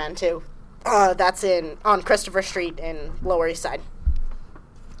the Leatherman, too. That's on Christopher Street in Lower East Side.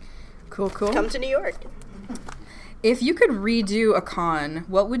 Cool. Come to New York. If you could redo a con,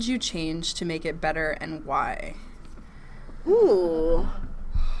 what would you change to make it better and why? Ooh.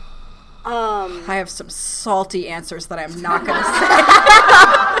 I have some salty answers that I'm not going to say.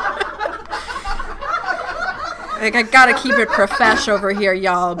 Like, I gotta keep it profesh over here,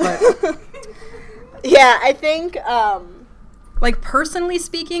 y'all, but... Yeah, I think, like, personally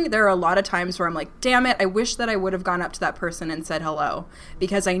speaking, there are a lot of times where I'm like, damn it, I wish that I would have gone up to that person and said hello,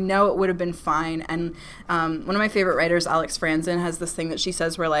 because I know it would have been fine. And one of my favorite writers, Alex Franzen, has this thing that she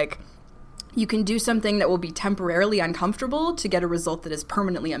says where, like, you can do something that will be temporarily uncomfortable to get a result that is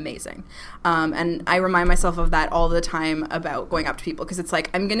permanently amazing. And I remind myself of that all the time about going up to people, because it's like,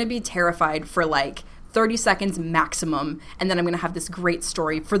 I'm going to be terrified for, like, 30 seconds maximum, and then I'm going to have this great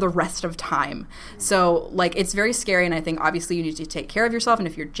story for the rest of time. So, like, it's very scary, and I think obviously you need to take care of yourself, and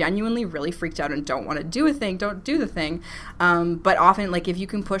if you're genuinely really freaked out and don't want to do a thing, don't do the thing. But often, like, if you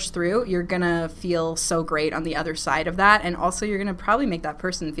can push through, you're going to feel so great on the other side of that, and also you're going to probably make that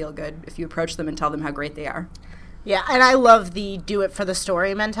person feel good if you approach them and tell them how great they are. Yeah, and I love the do it for the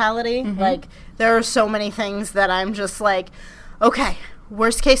story mentality. Like, there are so many things that I'm just like, okay,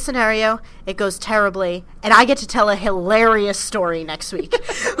 worst case scenario, it goes terribly, and I get to tell a hilarious story next week.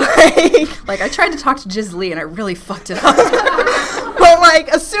 Like, I tried to talk to Jiz Lee, and I really fucked it up. But, like,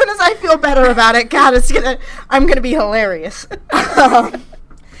 as soon as I feel better about it, God, I'm gonna be hilarious.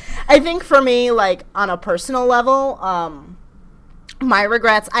 I think for me, like, on a personal level, my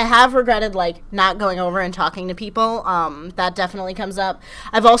regrets, I have regretted, like, not going over and talking to people. That definitely comes up.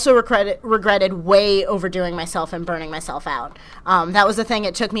 I've also regretted way overdoing myself and burning myself out. That was the thing.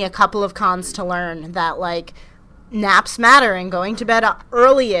 It took me a couple of cons to learn that, like, naps matter and going to bed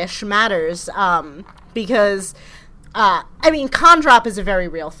early-ish matters. Because, I mean, con drop is a very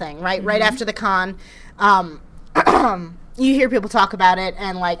real thing, right? Right after the con, you hear people talk about it,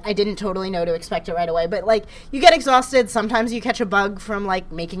 and, like, I didn't totally know to expect it right away, but, like, you get exhausted. Sometimes you catch a bug from,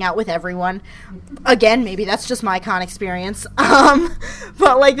 like, making out with everyone. Again, maybe that's just my con experience.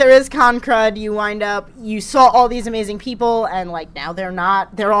 But, like, there is con crud. You saw all these amazing people, and, like, now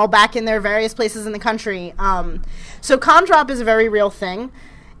they're all back in their various places in the country. So con drop is a very real thing.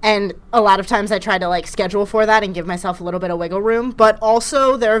 And a lot of times I try to, like, schedule for that and give myself a little bit of wiggle room. But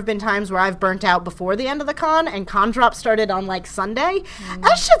also there have been times where I've burnt out before the end of the con, and con drop started on, like, Sunday.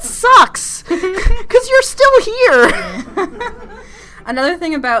 That shit sucks. Because you're still here. Another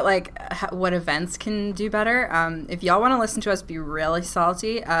thing about, like, what events can do better, if y'all want to listen to us be really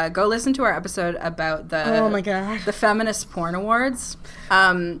salty, go listen to our episode about Oh my God. the Feminist Porn Awards.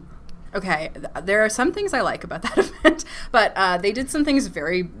 Okay, there are some things I like about that event, but they did some things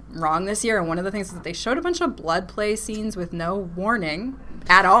very wrong this year, and one of the things is that they showed a bunch of blood play scenes with no warning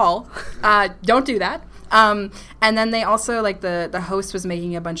at all. Don't do that. And then they also, like, the host was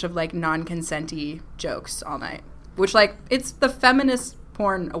making a bunch of, like, non-consent-y jokes all night, which, like, it's the Feminist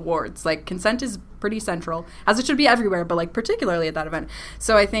Porn Awards. Like, consent is pretty central, as it should be everywhere, but, like, particularly at that event.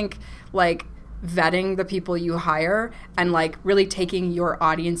 So I think, like, vetting the people you hire and, like, really taking your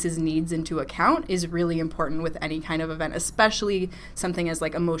audience's needs into account is really important with any kind of event, especially something as,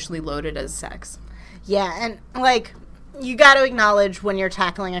 like, emotionally loaded as sex. Yeah, and, like, you got to acknowledge when you're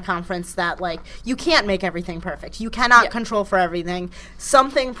tackling a conference that, like, you can't make everything perfect. You cannot control for everything.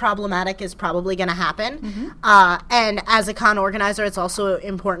 Something problematic is probably going to happen. And as a con organizer, it's also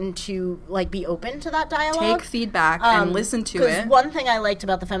important to, like, be open to that dialogue. Take feedback and listen to it. Because one thing I liked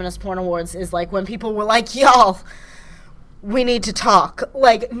about the Feminist Porn Awards is, like, when people were like, y'all, we need to talk.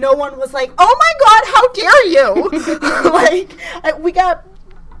 Like, no one was like, oh my God, how dare you? Like, we got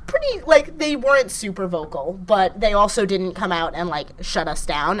pretty, like, they weren't super vocal, but they also didn't come out and, like, shut us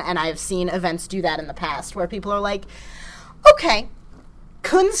down. And I've seen events do that in the past where people are like, okay,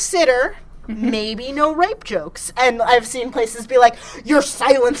 consider maybe no rape jokes. And I've seen places be like, you're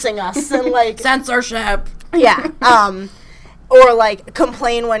silencing us, and, like, censorship. Yeah. Or, like,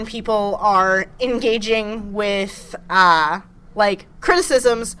 complain when people are engaging with, like,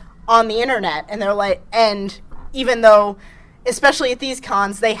 criticisms on the internet, and they're like, and even though, especially at these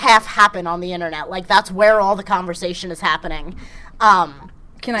cons, they half happen on the internet. Like, that's where all the conversation is happening.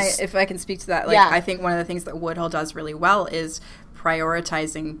 If I can speak to that, like, yeah. I think one of the things that Woodhull does really well is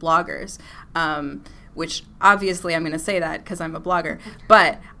prioritizing bloggers, which obviously I'm going to say that because I'm a blogger,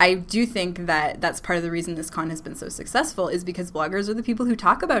 but I do think that that's part of the reason this con has been so successful is because bloggers are the people who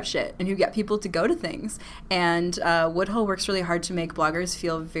talk about shit and who get people to go to things. And Woodhull works really hard to make bloggers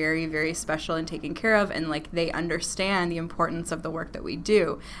feel very, very special and taken care of, and, like, they understand the importance of the work that we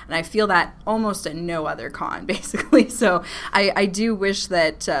do. And I feel that almost at no other con, basically. So I do wish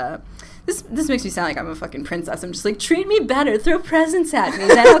that This makes me sound like I'm a fucking princess. I'm just like, treat me better, throw presents at me,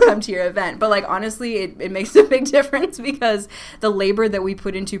 then I'll come to your event. But, like, honestly, it makes a big difference because the labor that we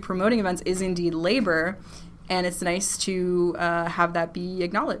put into promoting events is indeed labor, and it's nice to have that be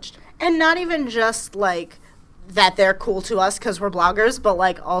acknowledged. And not even just, like, that they're cool to us because we're bloggers, but,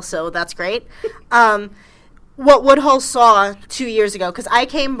 like, also that's great. What Woodhull saw 2 years ago, because I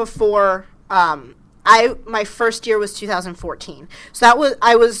came before... my first year was 2014. So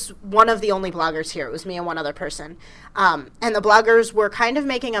I was one of the only bloggers here. It was me and one other person. And the bloggers were kind of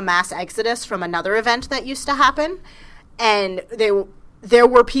making a mass exodus from another event that used to happen. And there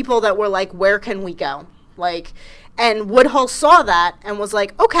were people that were like, where can we go? Like, and Woodhull saw that and was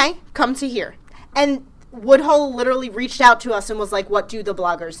like, okay, come to here. And Woodhull literally reached out to us and was like, what do the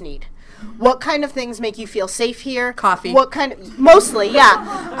bloggers need? what kind of things make you feel safe here? Coffee. What kind of, mostly,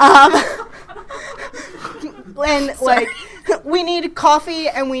 yeah. And like, we need coffee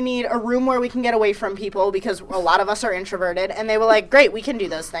and we need a room where we can get away from people because a lot of us are introverted. And they were like, great, we can do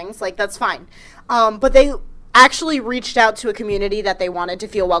those things. Like, that's fine. But they actually reached out to a community that they wanted to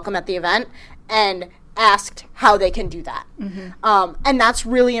feel welcome at the event and asked how they can do that. And that's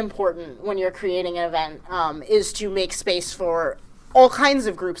really important when you're creating an event, is to make space for all kinds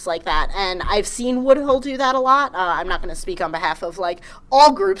of groups like that. And I've seen Woodhull do that a lot. I'm not going to speak on behalf of like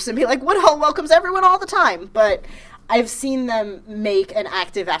all groups and be like, Woodhull welcomes everyone all the time, but I've seen them make an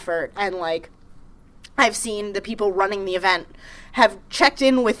active effort, and like I've seen the people running the event have checked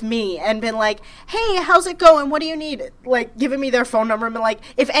in with me and been like, hey, how's it going? What do you need? Like, giving me their phone number and been like,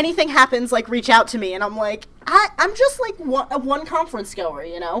 if anything happens, like, reach out to me. And I'm like, I'm just like one conference goer,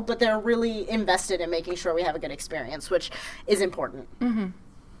 you know? But they're really invested in making sure we have a good experience, which is important.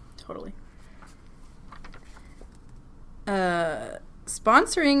 Totally.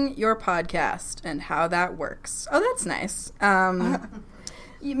 Sponsoring your podcast and how that works. Oh, that's nice.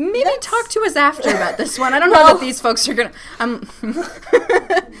 Maybe talk to us after about this one. I don't know that these folks are gonna.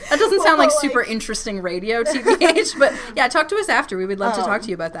 That doesn't sound like super interesting radio, TBH. But yeah, talk to us after. We would love to talk to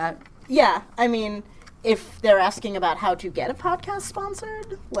you about that. Yeah, I mean, if they're asking about how to get a podcast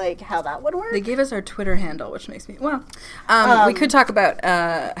sponsored, like how that would work. They gave us our Twitter handle, which makes me we could talk about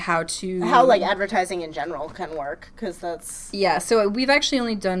how like advertising in general can work, because that's So we've actually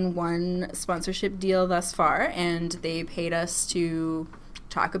only done one sponsorship deal thus far, and they paid us to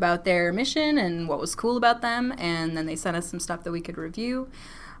talk about their mission and what was cool about them, and then they sent us some stuff that we could review.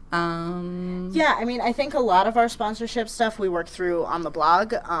 Yeah, I mean, I think a lot of our sponsorship stuff we work through on the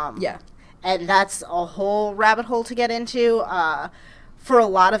blog. And that's a whole rabbit hole to get into. For a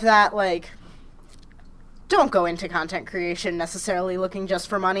lot of that, like, don't go into content creation necessarily looking just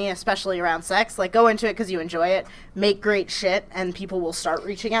for money, especially around sex. Like, go into it because you enjoy it. Make great shit, and people will start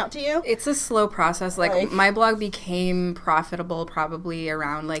reaching out to you. It's a slow process. Like, my blog became profitable probably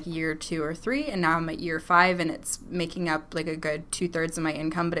around, like, year 2 or 3, and now I'm at year 5, and it's making up, like, a good 2/3 of my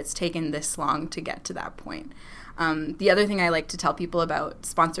income, but it's taken this long to get to that point. The other thing I like to tell people about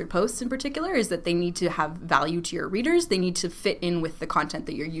sponsored posts in particular is that they need to have value to your readers. They need to fit in with the content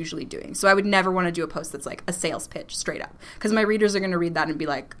that you're usually doing. So I would never want to do a post that's like a sales pitch straight up, because my readers are going to read that and be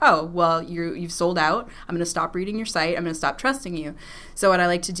like, oh, well, you've sold out. I'm going to stop reading your site. I'm going to stop trusting you. So what I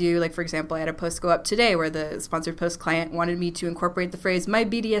like to do, like, for example, I had a post go up today where the sponsored post client wanted me to incorporate the phrase my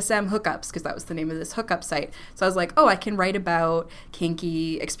BDSM hookups, because that was the name of this hookup site. So I was like, oh, I can write about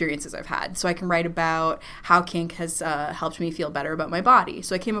kinky experiences I've had. So I can write about how kink has helped me feel better about my body.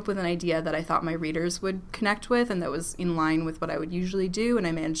 So I came up with an idea that I thought my readers would connect with and that was in line with what I would usually do, and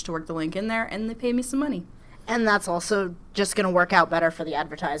I managed to work the link in there, and they paid me some money. And that's also just going to work out better for the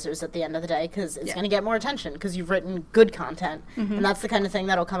advertisers at the end of the day, because it's going to get more attention because you've written good content. And that's the kind of thing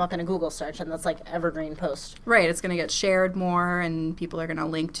that'll come up in a Google search, and that's like evergreen post. Right. It's going to get shared more, and people are going to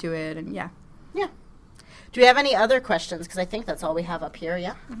link to it, and yeah. Do we have any other questions? Because I think that's all we have up here,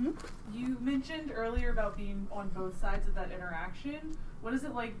 yeah? You mentioned earlier about being on both sides of that interaction. What is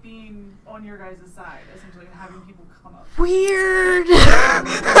it like being on your guys' side, essentially, and having people come up? Weird!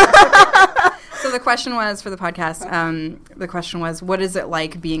 So the question was, for the podcast, the question was, what is it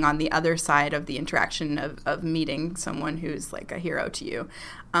like being on the other side of the interaction of meeting someone who's like a hero to you?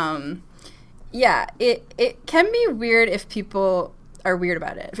 It can be weird if people are weird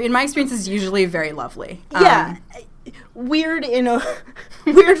about it. In my experience, it's usually very lovely. Weird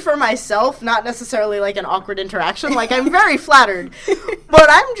weird for myself, not necessarily like an awkward interaction. Like, I'm very flattered, but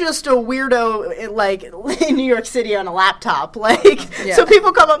I'm just a weirdo in New York City on a laptop. So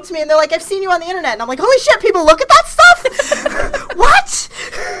people come up to me and they're like, I've seen you on the internet, and I'm like, holy shit, people look at that stuff? What?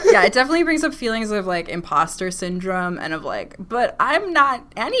 Yeah, it definitely brings up feelings of like imposter syndrome and of like, but I'm not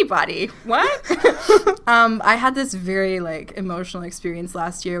anybody. What? I had this very like emotional experience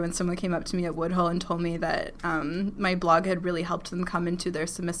last year when someone came up to me at Woodhull and told me that my blog had really helped them come into their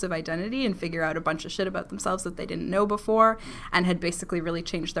submissive identity and figure out a bunch of shit about themselves that they didn't know before, and had basically really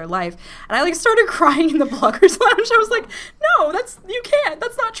changed their life. And I like started crying in the bloggers lounge. I was like, no, that's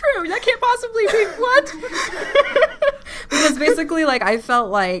not true. That can't possibly be what? Because basically, like, I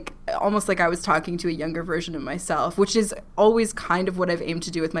felt like almost like I was talking to a younger version of myself, which is always kind of what I've aimed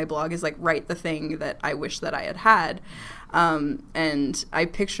to do with my blog, is like write the thing that I wish that I had. And I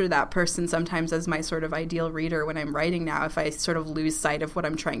picture that person sometimes as my sort of ideal reader when I'm writing now. If I sort of lose sight of what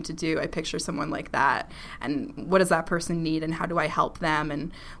I'm trying to do, I picture someone like that. And what does that person need, and how do I help them,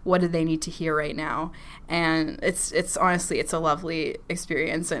 and what do they need to hear right now? And it's honestly, it's a lovely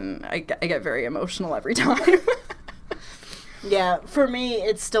experience, and I get very emotional every time. Yeah, for me,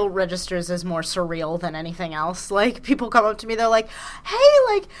 it still registers as more surreal than anything else. Like, people come up to me, they're like,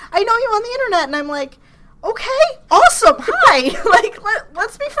 hey, like, I know you on the internet, and I'm like, okay, awesome, hi, like,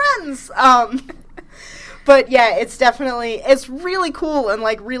 let's be friends. But yeah, it's really cool and,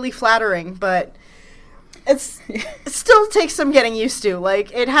 like, really flattering, but it still takes some getting used to.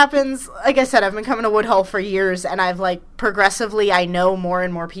 Like, it happens, like I said, I've been coming to Woodhull for years, and I've, like, progressively, I know more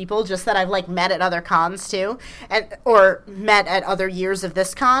and more people, just that I've, like, met at other cons, too, or met at other years of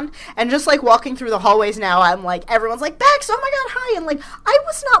this con, and just, like, walking through the hallways now, I'm, like, everyone's like, Bex, oh my god, hi, and, like, I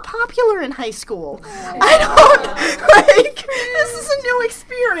was not popular in high school. I don't, like, this is a new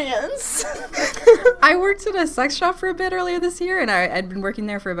experience. I worked at a sex shop for a bit earlier this year, and I'd been working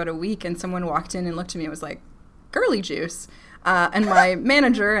there for about a week, and someone walked in and looked at me and was like, girly juice. And my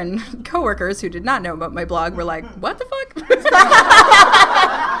manager and coworkers who did not know about my blog were like, what the fuck?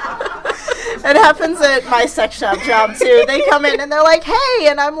 It happens at my sex shop job, too. They come in and they're like, hey,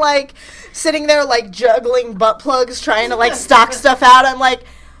 and I'm, like, sitting there, like, juggling butt plugs, trying to, like, stock stuff out. I'm like,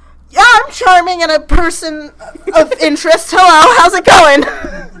 yeah, I'm charming and a person of interest. Hello, how's it going?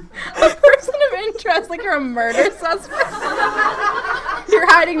 A person of interest, like you're a murder suspect. You're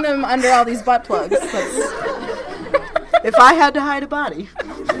hiding them under all these butt plugs. If I had to hide a body.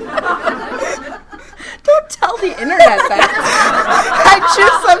 Don't tell the internet that. I'd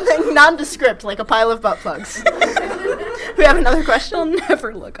choose something nondescript, like a pile of butt plugs. We have another question? I'll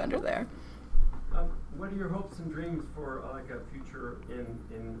never look under there. What are your hopes and dreams for like a future in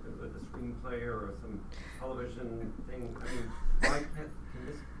with a screenplay or some television thing? I mean, why can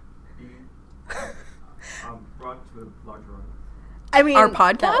this be brought to a larger audience? I mean, our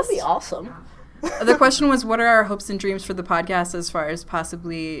podcast? That would be awesome. The question was, what are our hopes and dreams for the podcast as far as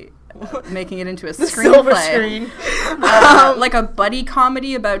possibly making it into a Silver screenplay? screen. Like a buddy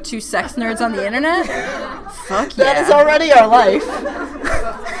comedy about two sex nerds on the internet? Fuck yeah. That is already our life.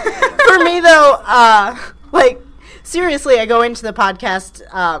 For me, though, like, seriously, I go into the podcast,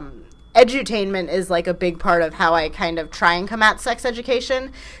 edutainment is, like, a big part of how I kind of try and come at sex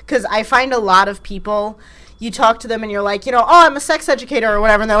education, because I find a lot of people, you talk to them and you're like, you know, oh, I'm a sex educator or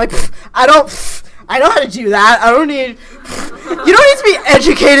whatever, and they're like, I know how to do that. I don't need, you don't need to be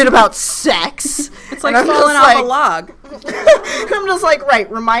educated about sex. It's like falling off a log. I'm just like, right,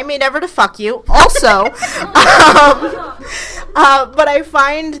 remind me never to fuck you. Also, but I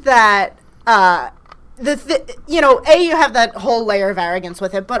find that, you have that whole layer of arrogance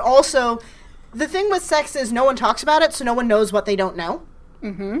with it, but also, the thing with sex is no one talks about it, so no one knows what they don't know.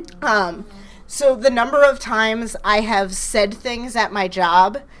 Mm-hmm. So the number of times I have said things at my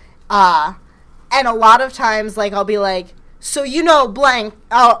job, and a lot of times, like, I'll be like, so you know blank,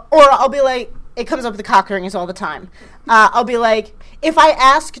 or I'll be like, it comes up with the cock rings all the time. I'll be like, if I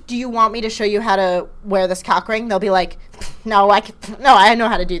ask, do you want me to show you how to wear this cock ring? They'll be like, no, I know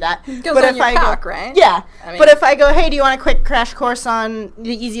how to do that. It goes on your cock, right? Yeah. I mean, but if I go, hey, do you want a quick crash course on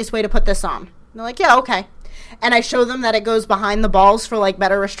the easiest way to put this on? They're like, yeah, okay. And I show them that it goes behind the balls for, like,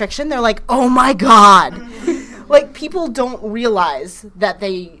 better restriction. They're like, oh, my God. Like, people don't realize that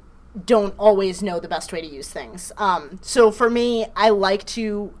they don't always know the best way to use things. So for me, I like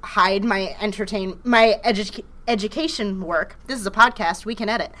to hide my education work. This is a podcast. We can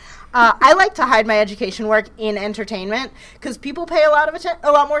edit. I like to hide my education work in entertainment because people pay a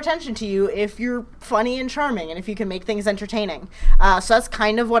lot more attention to you if you're funny and charming and if you can make things entertaining. So that's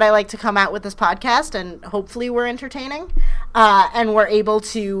kind of what I like to come out with this podcast, and hopefully we're entertaining and we're able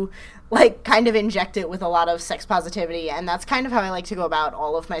to, like, kind of inject it with a lot of sex positivity, and that's kind of how I like to go about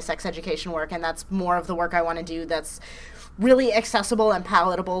all of my sex education work, and that's more of the work I want to do that's really accessible and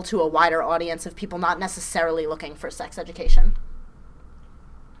palatable to a wider audience of people not necessarily looking for sex education.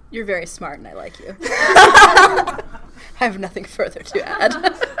 You're very smart, and I like you. I have nothing further to add.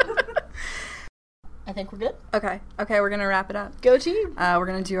 I think we're good. Okay, we're going to wrap it up. Go to you. We're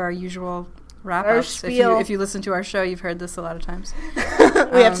going to do our usual Our wrap-ups. spiel. If you listen to our show, you've heard this a lot of times.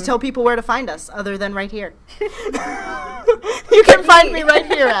 We have to tell people where to find us, other than right here. You can find me right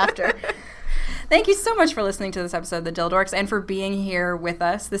here after. Thank you so much for listening to this episode of The Dildorks and for being here with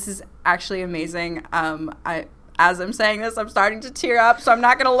us. This is actually amazing. As I'm saying this, I'm starting to tear up, so I'm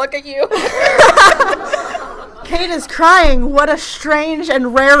not going to look at you. Kate is crying. What a strange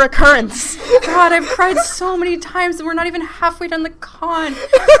and rare occurrence. God, I've cried so many times, and we're not even halfway done the con.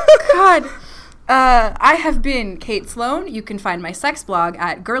 God. I have been Kate Sloan. You can find my sex blog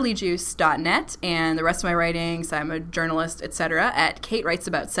at girlyjuice.net, and the rest of my writings, I'm a journalist, etc., at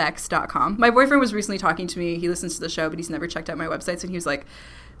katewritesaboutssex.com. My boyfriend was recently talking to me. He listens to the show, but he's never checked out my websites, and he was like,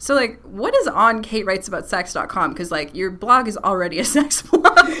 so, like, what is on katewritesaboutssex.com? Because, like, your blog is already a sex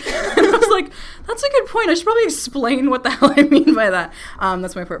blog. And I was like, that's a good point. I should probably explain what the hell I mean by that.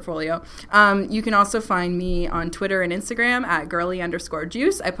 That's my portfolio. You can also find me on Twitter and Instagram at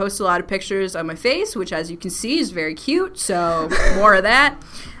girly_juice. I post a lot of pictures of my face, which, as you can see, is very cute. So more of that.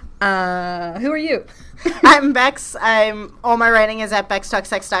 Who are you? I'm Bex. All my writing is at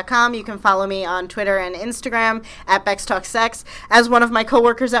BexTalkSex.com. You can follow me on Twitter and Instagram at BexTalkSex, as one of my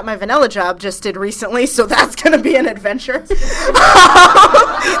coworkers at my vanilla job just did recently, so that's going to be an adventure.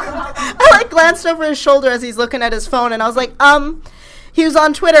 I glanced over his shoulder as he's looking at his phone, and I was like, he was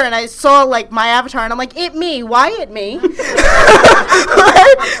on Twitter, and I saw, my avatar, and I'm like, it me. Why it me?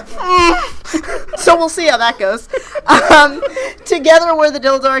 So we'll see how that goes. Together, we're the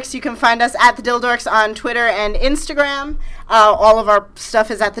Dildorks. You can find us at the Dildorks on Twitter and Instagram. All of our stuff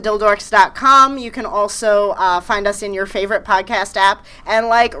is at thedildorks.com. You can also find us in your favorite podcast app and,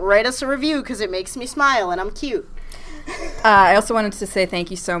 write us a review because it makes me smile, and I'm cute. I also wanted to say thank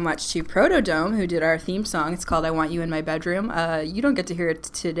you so much to Protodome, who did our theme song. It's called I Want You in My Bedroom. You don't get to hear it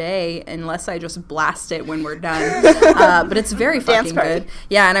today unless I just blast it when we're done. But it's very fucking good.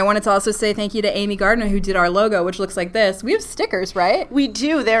 Yeah, and I wanted to also say thank you to Amy Gardner, who did our logo, which looks like this. We have stickers, right? We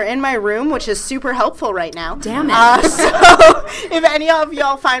do. They're in my room, which is super helpful right now. Damn it. So if any of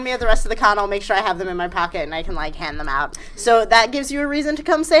y'all find me at the rest of the con, I'll make sure I have them in my pocket and I can, hand them out. So that gives you a reason to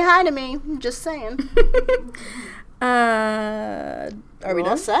come say hi to me. Just saying. Are we all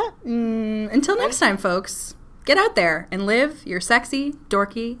done? set? Until next time, folks, get out there and live your sexy,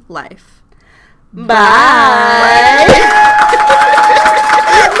 dorky life. Bye.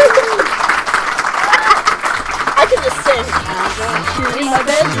 I can just sing. I'm going to my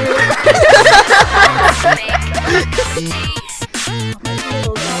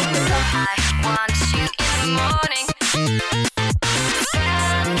I want you in the morning.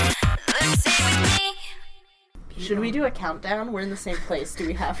 Let's stay with me. Should we do a countdown? We're in the same place. Do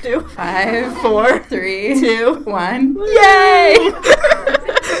we have to? 5, 4, 3, 2, 1. Yay!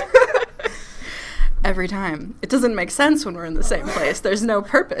 Every time. It doesn't make sense when we're in the same place. There's no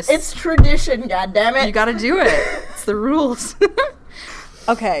purpose. It's tradition, goddammit. You gotta do it. It's the rules.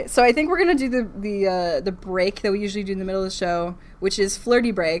 Okay, so I think we're gonna do the break that we usually do in the middle of the show, which is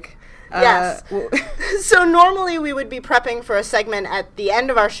flirty break. Yes. So normally we would be prepping for a segment at the end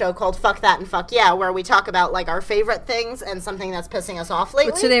of our show called Fuck That and Fuck Yeah, where we talk about our favorite things and something that's pissing us off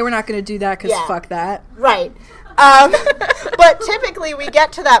lately. But today we're not going to do that because fuck that. Right. But typically we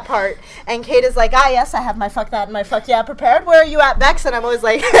get to that part and Kate is like, yes, I have my Fuck That and my Fuck Yeah prepared. Where are you at, Bex? And I'm always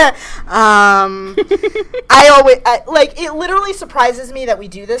like, it literally surprises me that we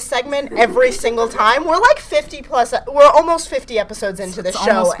do this segment every single time. We're we're almost 50 episodes into this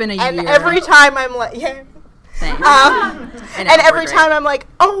show. Almost been a year. And every time I'm like, yeah. Thanks. And every time I'm like,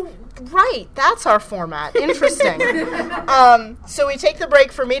 oh, right, that's our format. Interesting. So we take the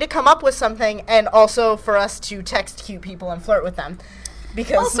break for me to come up with something and also for us to text cute people and flirt with them.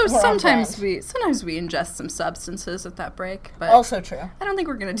 Because also we're on sometimes brand. we ingest some substances at that break, but Also true. I don't think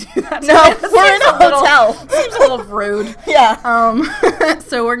we're gonna do that. No, today. we're in a hotel. Seems a little rude. Yeah.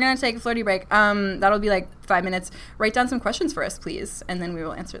 So we're gonna take a flirty break. That'll be 5 minutes. Write down some questions for us, please, and then we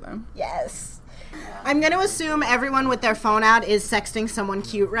will answer them. Yes. I'm going to assume everyone with their phone out is sexting someone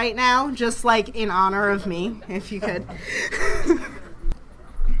cute right now, just in honor of me, if you could.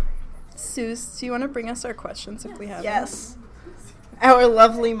 Seuss, do you want to bring us our questions if we have them? Yes. Our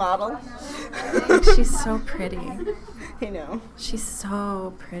lovely model. She's so pretty. I know. She's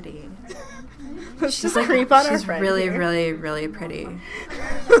so pretty. She's a creep on our She's friend really, here. really, really pretty.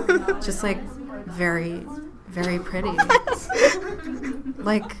 Just very, very pretty.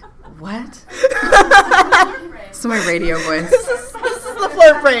 What? This is my radio voice. This is the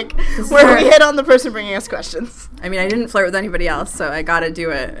flirt break, where we hit on the person bringing us questions. I mean, I didn't flirt with anybody else, so I gotta do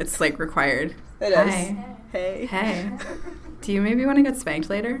it. It's required. It is. Hi. Hey. Hey. Do you maybe want to get spanked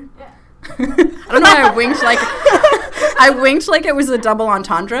later? I don't know why I winked I winked like it was a double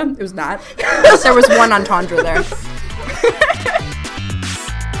entendre. It was not. There was one entendre there.